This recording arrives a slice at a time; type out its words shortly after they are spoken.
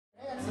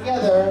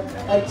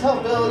and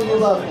tell Bill you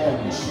love him.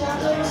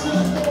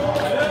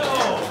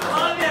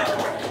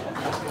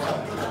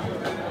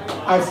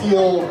 I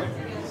feel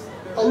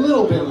a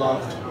little bit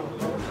loved.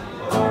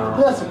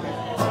 But that's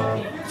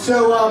okay.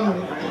 So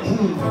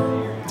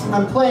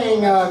I'm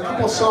playing a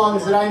couple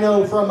songs that I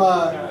know from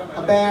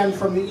a band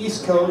from the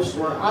East Coast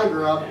where I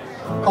grew up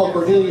called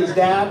Cordelia's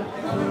Dad.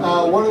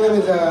 One of them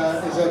is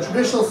a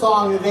traditional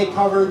song that they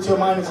covered, so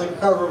mine is like a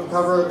cover of a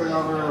cover of a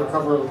cover of a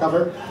cover of a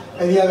cover.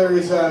 And the other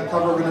is a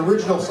cover of an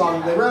original song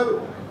that they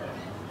wrote.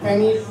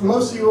 And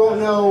most of you won't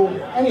know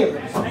any of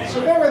them.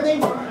 So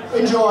everything,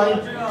 enjoy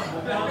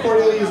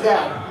Cordelia's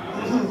Dad.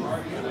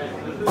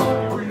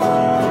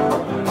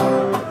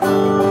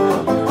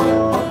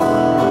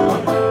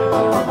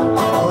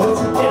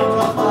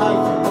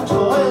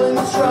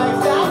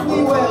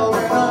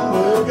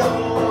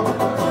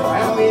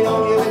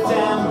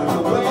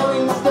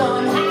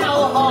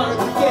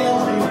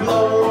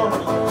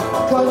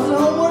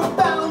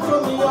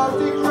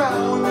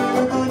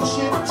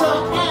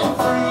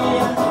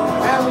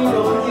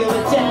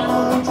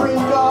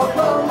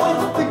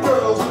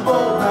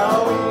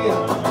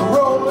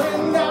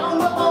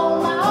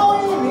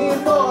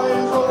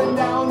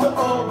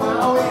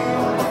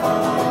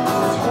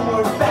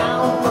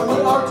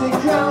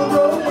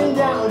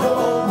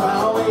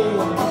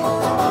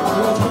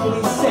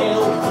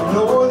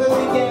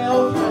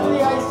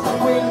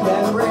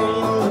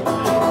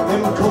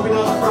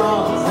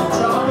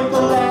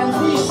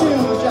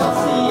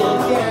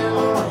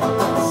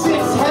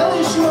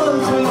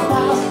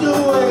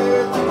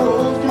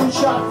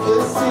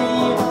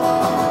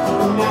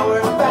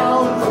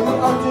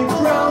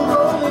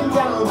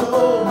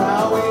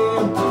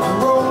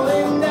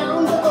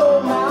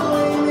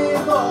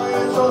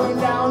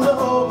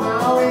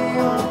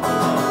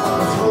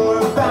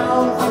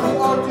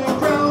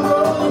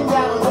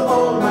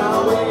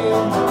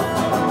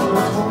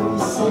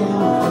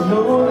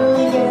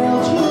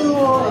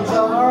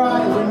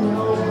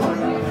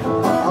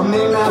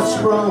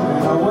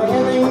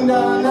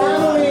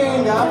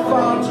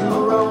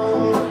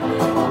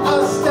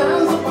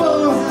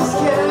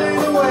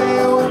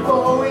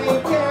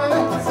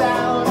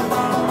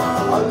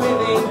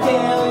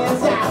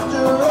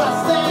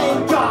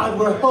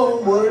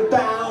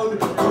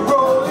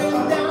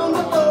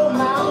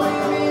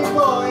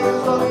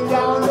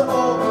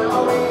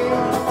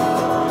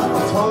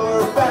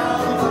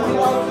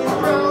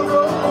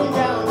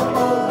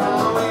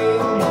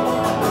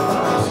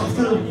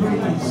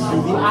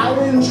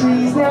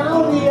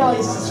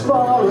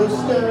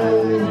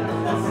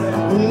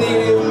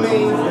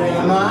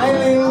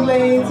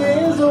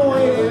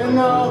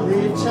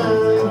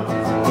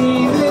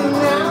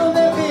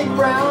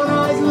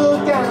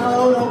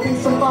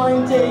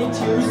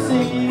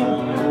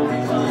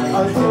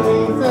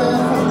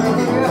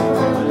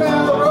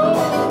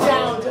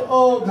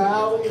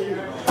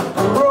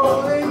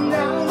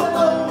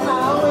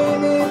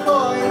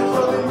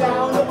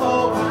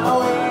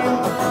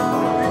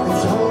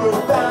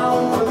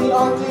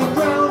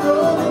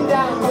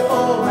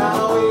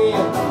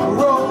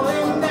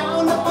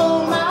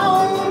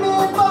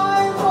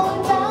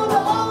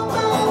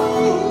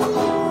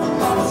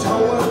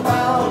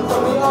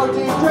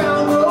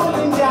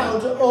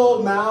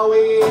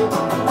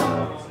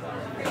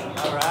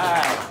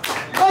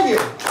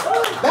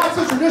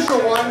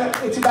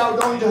 It's about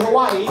going to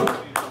Hawaii.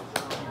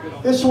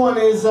 This one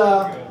is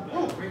a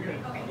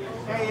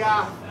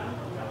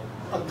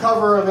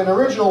cover of an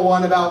original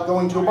one about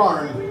going to a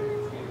barn.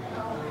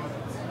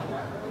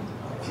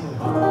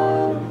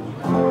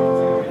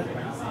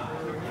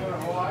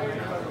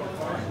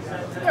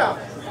 Yeah,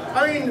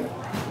 I mean,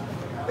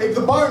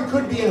 the barn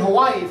could be in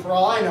Hawaii for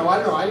all I know. I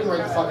don't know. I didn't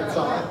write the fucking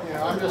song. You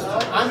know,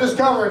 I'm just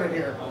covering it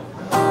here.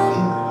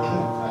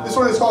 This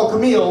one is called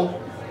Camille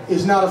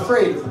Is Not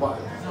Afraid of the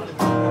Barn.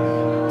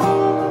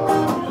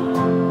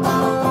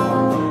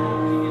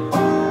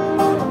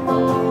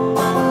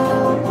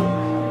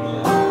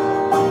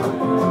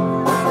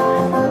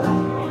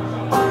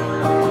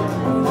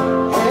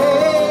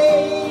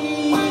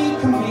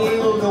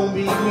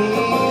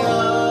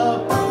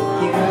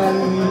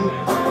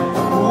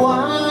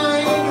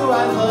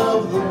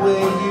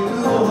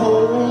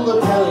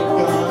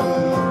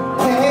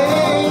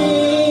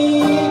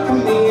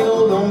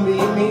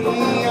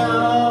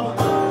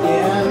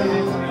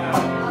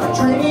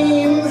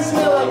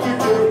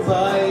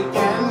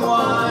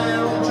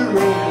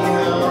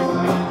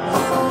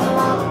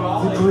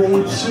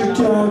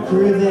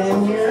 Darker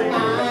than your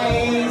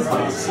eyes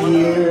this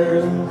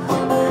year.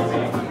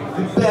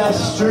 The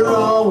best are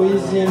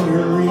always in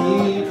your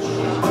reach.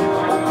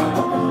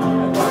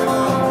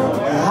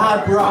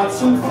 I brought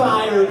some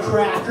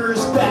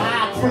firecrackers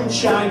back from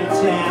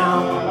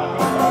Chinatown.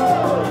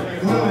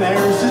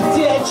 There's a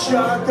dead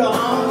shark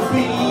on the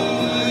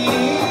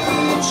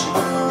beach.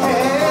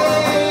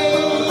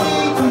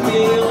 Hey,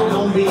 Camille,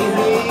 don't beat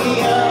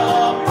me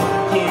up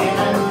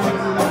again.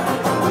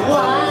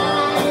 Why?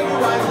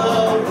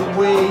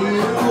 Way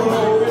you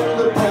hold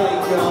the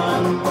pellet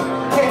gun.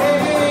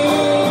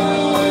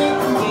 Hey,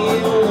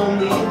 Camille, don't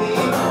beat me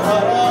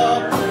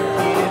up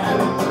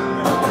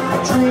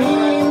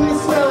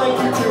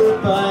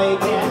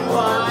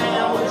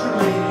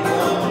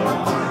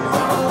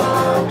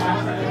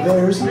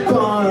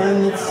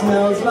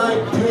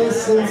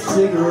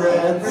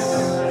cigarettes,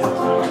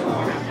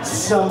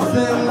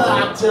 something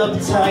locked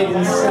up tight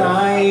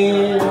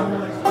inside.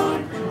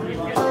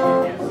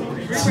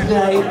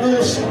 Tonight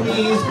we'll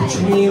squeeze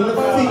between the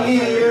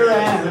fear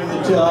and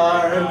the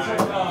dark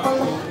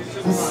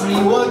and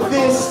see what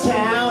this